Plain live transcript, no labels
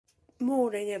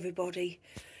Morning, everybody.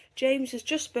 James has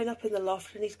just been up in the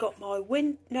loft and he's got my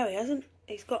no, he hasn't.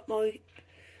 He's got my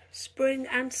spring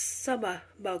and summer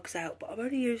mugs out, but I'm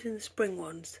only using the spring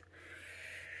ones.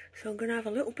 So I'm going to have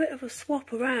a little bit of a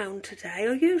swap around today.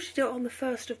 I usually do it on the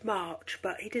 1st of March,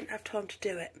 but he didn't have time to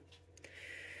do it.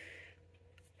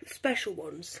 The special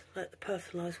ones, like the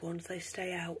personalised ones, they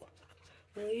stay out.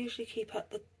 And I usually keep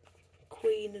up the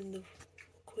Queen and the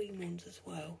Queen ones as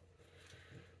well.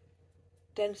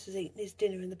 Dennis is eating his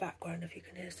dinner in the background, if you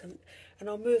can hear something. And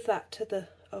I'll move that to the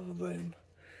other room.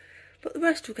 But the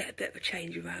rest will get a bit of a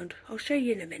change around. I'll show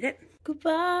you in a minute.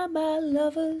 Goodbye, my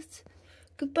lovers.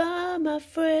 Goodbye, my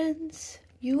friends.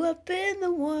 You have been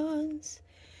the ones.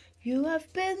 You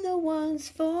have been the ones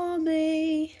for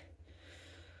me.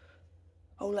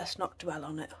 Oh, let's not dwell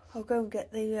on it. I'll go and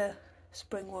get the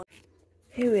spring one.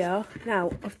 Here we are. Now,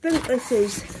 I think this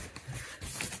is...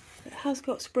 It has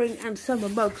got spring and summer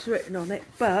mugs written on it,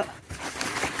 but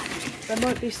there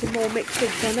might be some more mixed in.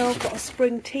 I know I've got a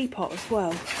spring teapot as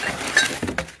well.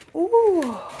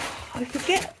 Oh, I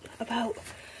forgot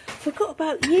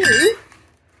about you.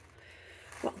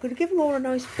 Well, I'm going to give them all a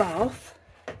nice bath.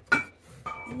 There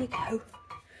you go.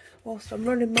 Whilst I'm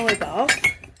running my bath.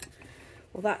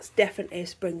 Well, that's definitely a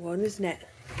spring one, isn't it?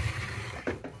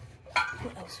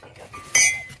 What else have we got?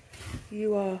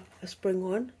 You are a spring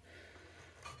one.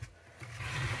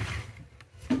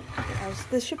 What else?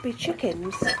 There should be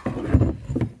chickens.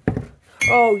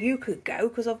 Oh, you could go,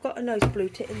 because I've got a nice blue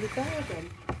tit in the garden.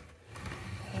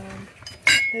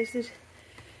 There's the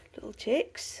little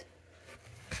chicks.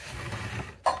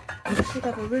 I should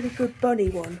have a really good bunny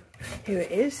one. Here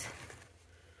it is.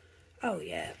 Oh,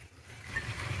 yeah.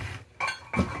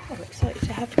 I'm excited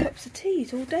to have cups of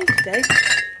teas all day today.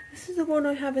 This is the one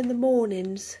I have in the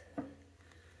mornings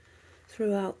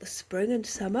throughout the spring and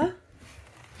summer.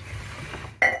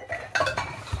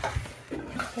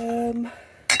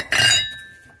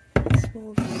 It's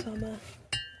more of the summer.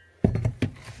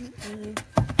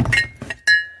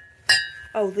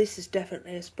 Oh, this is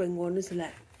definitely a spring one, isn't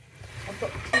it? I've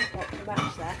got the teapot to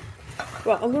match that.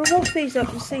 Right, I'm going to wash these up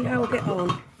and see how I get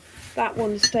on. That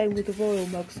one's staying with the royal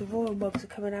mugs. The royal mugs are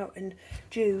coming out in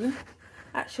June.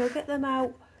 Actually, I'll get them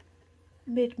out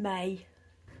mid-May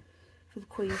for the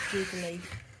Queen's Jubilee.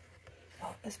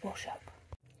 Right, let's wash up.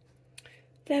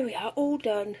 There we are, all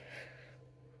done.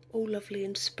 All lovely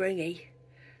and springy.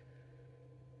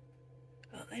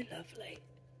 Aren't they lovely?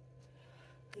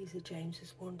 These are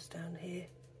James's ones down here.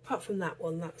 Apart from that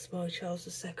one, that's my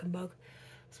Charles II mug.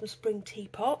 Some spring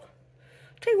teapot.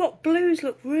 Tell you what, blues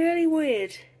look really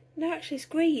weird. No, actually it's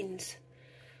greens.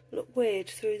 Look weird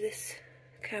through this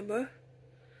camera.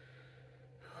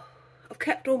 I've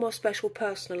kept all my special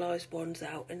personalised ones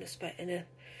out in a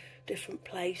different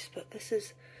place, but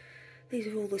these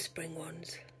are all the spring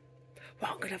ones. Right,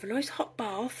 I'm going to have a nice hot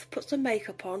bath, put some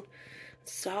makeup on, and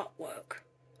start work.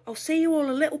 I'll see you all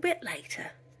a little bit later.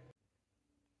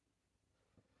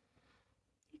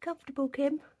 You comfortable,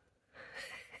 Kim?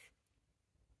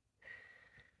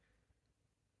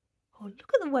 Oh,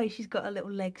 look at the way she's got her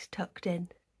little legs tucked in.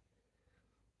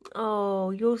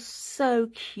 Oh, you're so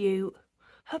cute.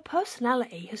 Her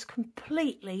personality has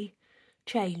completely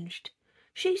changed.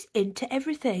 She's into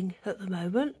everything at the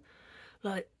moment.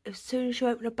 Like, as soon as you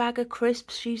open a bag of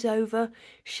crisps, she's over.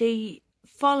 She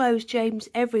follows James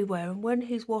everywhere, and when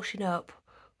he's washing up,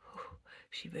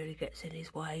 she really gets in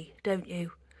his way, don't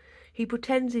you? He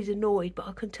pretends he's annoyed, but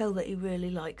I can tell that he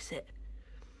really likes it.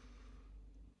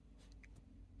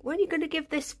 When are you going to give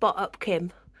this spot up,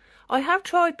 Kim? I have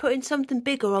tried putting something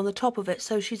bigger on the top of it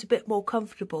so she's a bit more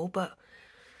comfortable, but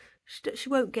she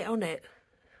won't get on it.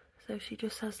 So she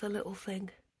just has the little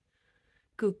thing.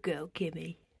 Good girl,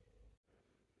 Kimmy.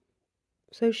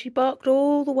 So she barked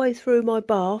all the way through my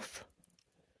bath.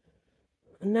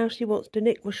 And now she wants to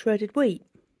nick my shredded wheat.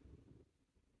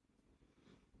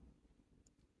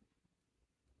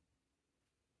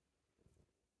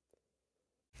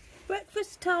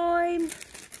 Breakfast time.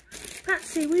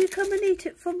 Patsy, will you come and eat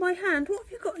it from my hand? What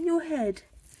have you got on your head?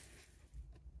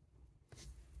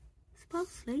 It's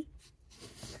parsley.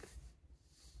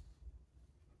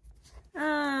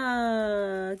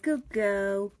 Ah, good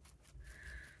girl.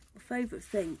 My favourite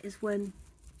thing is when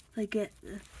they get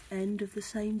the end of the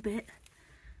same bit.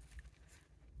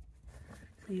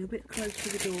 So you're a bit close to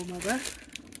the door, Mother.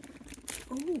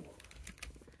 Oh,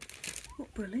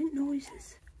 what brilliant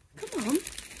noises. Come on.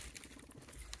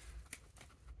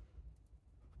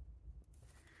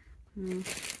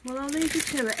 Well, I'll leave you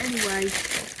to it anyway.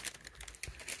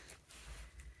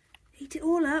 Eat it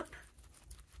all up.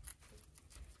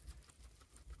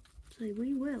 So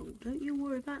we will. Don't you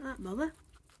worry about that, Mother.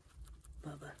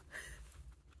 Mother.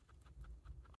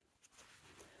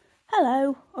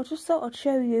 Hello, I just thought I'd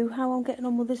show you how I'm getting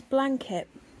on with this blanket.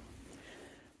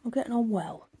 I'm getting on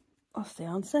well. That's the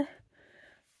answer.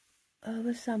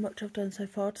 This is how much I've done so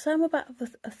far. I'd say I'm about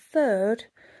a third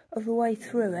of the way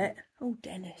through it. Oh,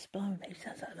 Dennis, blimey, he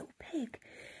sounds like a little pig.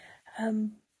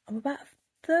 I'm about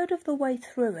a third of the way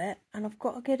through it, and I've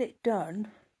got to get it done,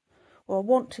 or I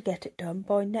want to get it done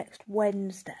by next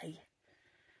Wednesday.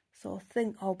 So I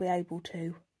think I'll be able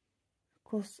to. Of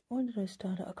course, when did I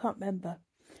start it? I can't remember.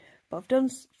 But I've done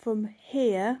from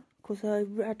here, because I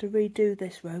had to redo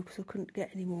this row because I couldn't get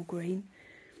any more green,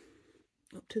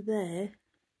 up to there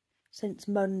since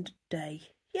Monday.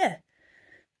 Yeah,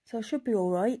 so I should be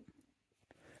alright.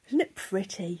 Isn't it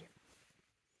pretty?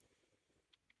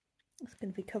 It's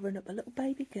going to be covering up a little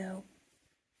baby girl.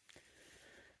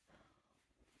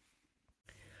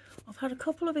 I've had a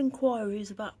couple of inquiries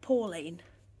about Pauline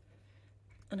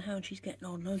and how she's getting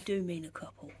on. I do mean a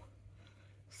couple.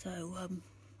 So,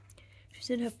 she's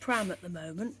in her pram at the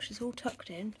moment. She's all tucked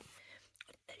in.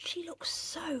 She looks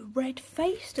so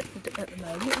red-faced at the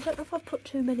moment. I don't know if I've put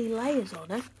too many layers on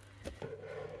her.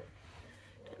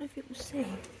 Don't know if you can see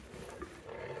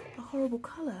the horrible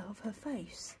colour of her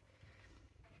face.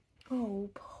 Oh,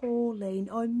 Pauline,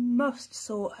 I must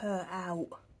sort her out.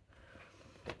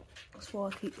 That's why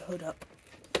I keep the hood up.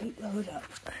 Keep the hood up.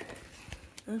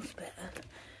 That's better.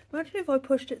 Imagine if I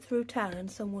pushed it through town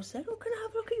and someone said, "Oh, can I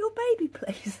have a look at your baby,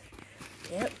 please?"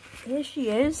 Yep, here she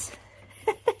is.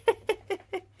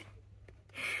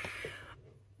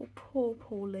 Oh, poor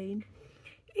Pauline.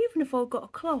 Even if I got a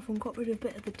cloth and got rid of a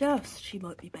bit of the dust, she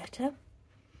might be better.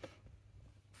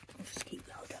 I'll just keep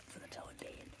the hood up for the time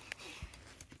being.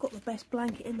 I've got the best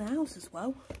blanket in the house as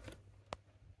well.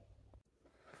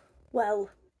 Well,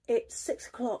 it's 6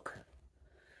 o'clock.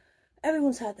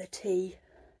 Everyone's had their tea.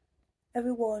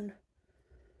 Everyone...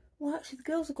 Well, actually, the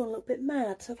girls have gone a little bit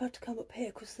mad, so I've had to come up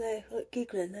here because they're like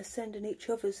giggling. They're sending each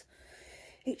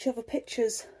other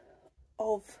pictures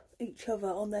of each other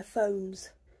on their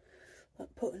phones,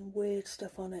 like putting weird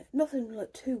stuff on it. Nothing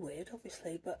like too weird,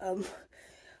 obviously, but I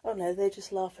don't know. They're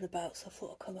just laughing about, so I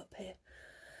thought I'd come up here.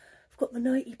 I've got my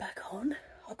nightie back on.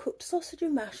 I cooked sausage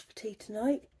and mash for tea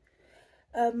tonight.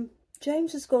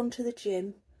 James has gone to the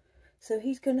gym, so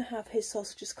he's going to have his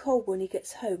sausages cold when he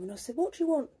gets home. And I said, "What do you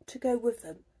want to go with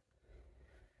them?"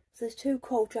 So there's 2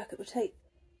 cold jacket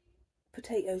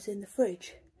potatoes in the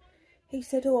fridge. He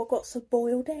said, "Oh, I've got some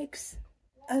boiled eggs."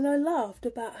 And I laughed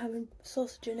about having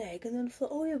sausage and egg, and then I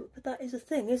thought, oh yeah, but that is a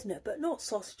thing, isn't it? But not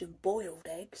sausage and boiled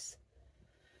eggs.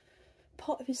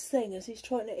 Part of his thing is he's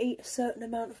trying to eat a certain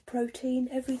amount of protein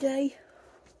every day.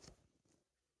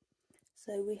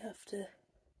 So we have to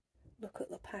look at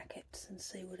the packets and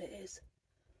see what it is.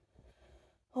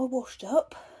 I washed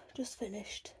up, just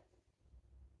finished.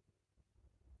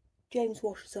 James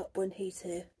washes up when he's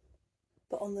here,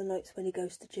 but on the nights when he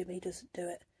goes to the gym he doesn't do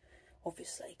it,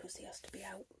 obviously, because he has to be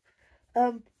out.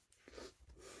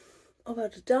 I've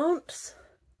had a dance,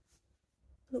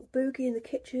 a little boogie in the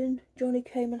kitchen. Johnny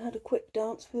came and had a quick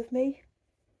dance with me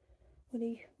when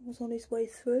he was on his way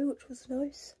through, which was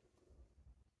nice.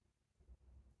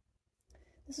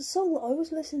 There's a song that I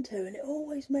always listen to and it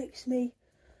always makes me,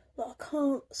 like, I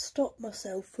can't stop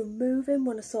myself from moving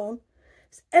when it's on.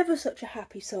 It's ever such a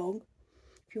happy song.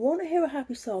 If you want to hear a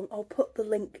happy song, I'll put the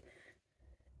link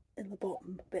in the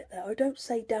bottom bit there. I don't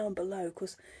say down below,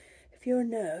 because if you're a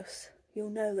nurse, you'll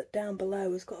know that down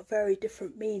below has got a very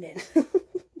different meaning.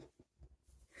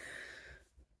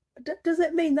 Does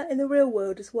it mean that in the real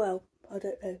world as well? I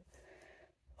don't know.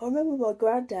 I remember my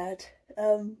granddad,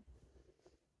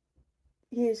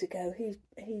 years ago, he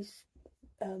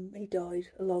died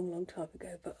a long time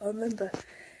ago, but I remember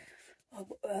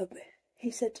he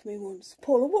said to me once,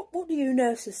 "Paula, what do you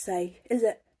nurses say? Is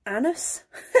it anus?"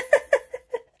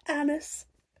 Anus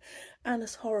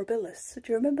horribilis.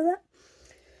 Do you remember that?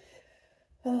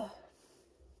 Oh,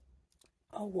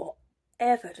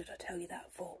 whatever did I tell you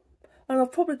that for? And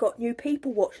I've probably got new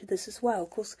people watching this as well,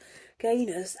 because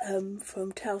Gaynors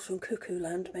from Tales from Cuckoo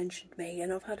Land mentioned me,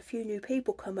 and I've had a few new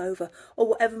people come over. Or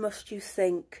whatever must you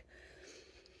think.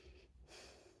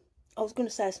 I was going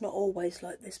to say it's not always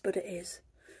like this, but it is.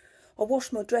 I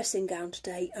washed my dressing gown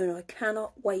today and I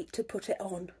cannot wait to put it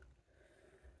on.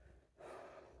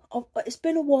 It's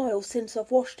been a while since I've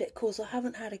washed it because I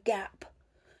haven't had a gap.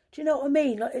 Do you know what I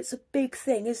mean? Like, it's a big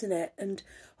thing, isn't it? And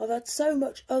I've had so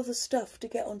much other stuff to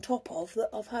get on top of that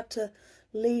I've had to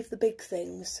leave the big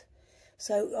things.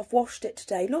 So I've washed it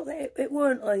today. Not that it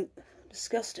weren't like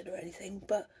disgusting or anything,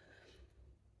 but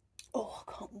oh,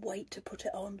 I can't wait to put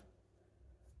it on.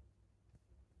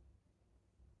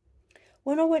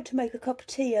 When I went to make a cup of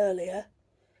tea earlier,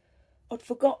 I'd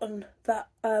forgotten that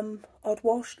I'd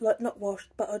washed, like not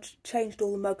washed, but I'd changed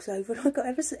all the mugs over, and I got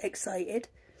ever so excited.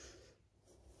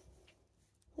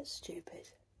 That's stupid.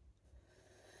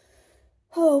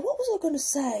 Oh, what was I going to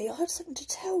say? I had something to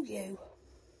tell you.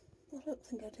 I don't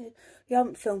think I did. You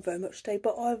haven't filmed very much today,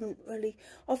 but I haven't really.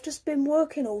 I've just been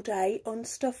working all day on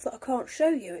stuff that I can't show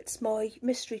you. It's my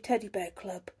mystery teddy bear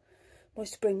club, my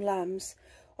spring lambs.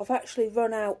 I've actually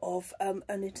run out of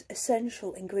an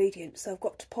essential ingredient, so I've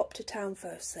got to pop to town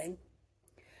first thing.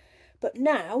 But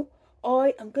now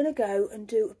I am going to go and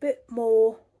do a bit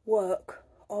more work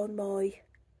on my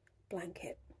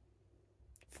blanket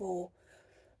for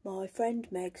my friend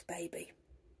Meg's baby.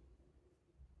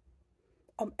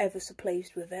 I'm ever so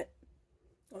pleased with it.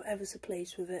 I'm ever so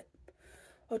pleased with it.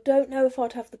 I don't know if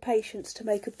I'd have the patience to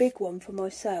make a big one for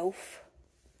myself.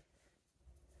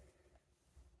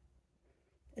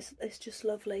 It's just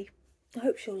lovely. I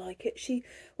hope she'll like it.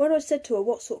 When I said to her,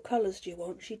 what sort of colours do you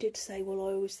want? She did say, well,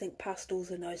 I always think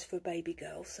pastels are nice for a baby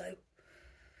girl, so.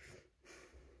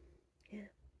 Yeah.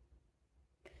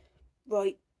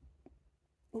 Right.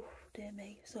 Oh, dear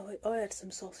me. Sorry, I had some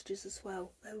sausages as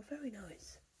well. They were very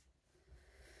nice.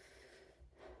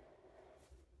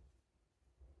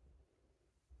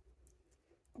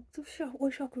 I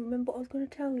wish I could remember what I was going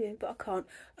to tell you, but I can't.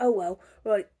 Oh well.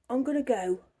 Right, I'm going to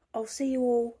go. I'll see you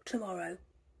all tomorrow.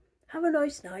 Have a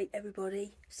nice night,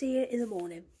 everybody. See you in the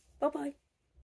morning. Bye-bye.